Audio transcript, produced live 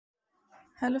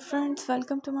Hello friends,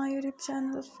 welcome to my YouTube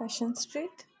channel Fashion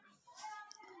Street.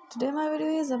 Today my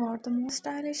video is about the most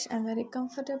stylish and very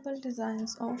comfortable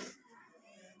designs of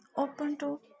open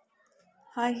toe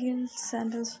high heel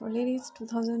sandals for ladies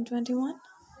 2021.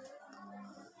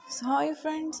 So how are you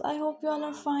friends? I hope you all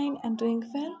are fine and doing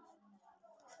well.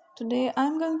 Today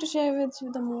I'm going to share with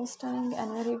you the most stunning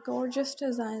and very gorgeous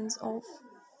designs of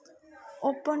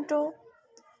open toe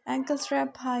ankle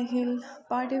strap high heel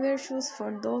party wear shoes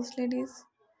for those ladies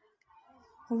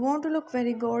who want to look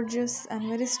very gorgeous and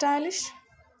very stylish.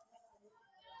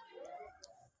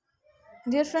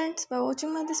 Dear friends, by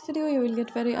watching this video, you will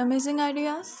get very amazing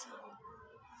ideas.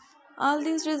 All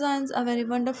these designs are very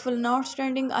wonderful and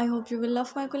outstanding. I hope you will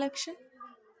love my collection.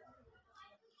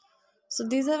 So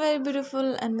these are very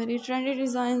beautiful and very trendy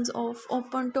designs of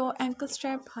open toe ankle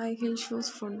strap high heel shoes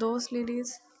for those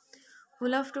ladies who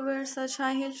love to wear such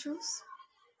high heel shoes.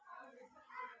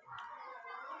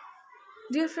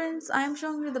 Dear friends, I am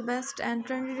showing you the best and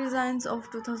trendy designs of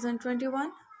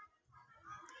 2021.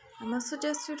 I must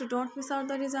suggest you to don't miss out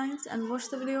the designs and watch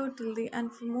the video till the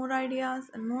end for more ideas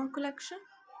and more collection.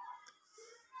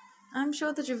 I'm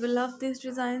sure that you will love these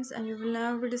designs and you will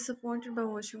never be disappointed by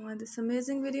watching this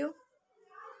amazing video.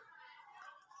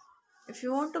 If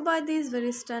you want to buy these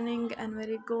very stunning and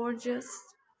very gorgeous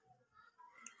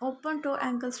open toe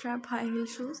ankle strap high heel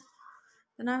shoes,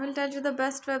 then I will tell you the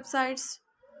best websites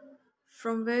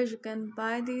from where you can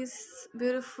buy these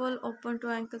beautiful open toe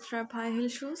ankle strap high heel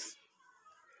shoes.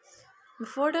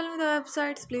 Before telling the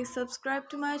websites, please subscribe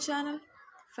to my channel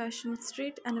Fashion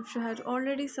Street, and if you had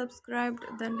already subscribed,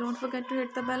 then don't forget to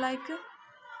hit the bell icon.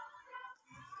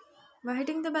 By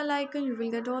hitting the bell icon, you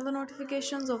will get all the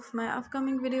notifications of my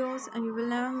upcoming videos and you will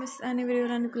never miss any video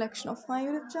or any collection of my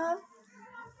YouTube channel.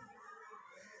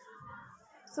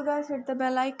 So guys, hit the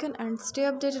bell icon and stay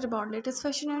updated about latest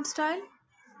fashion and style.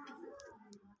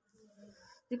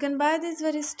 You can buy these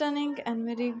very stunning and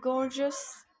very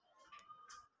gorgeous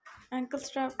ankle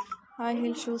strap high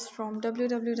heel shoes from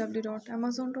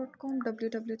www.amazon.com,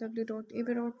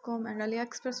 www.ebay.com and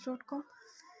aliexpress.com.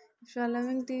 If you are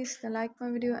loving these, then like my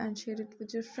video and share it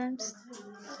with your friends.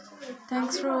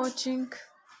 Thanks for watching.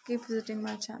 Keep visiting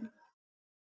my channel.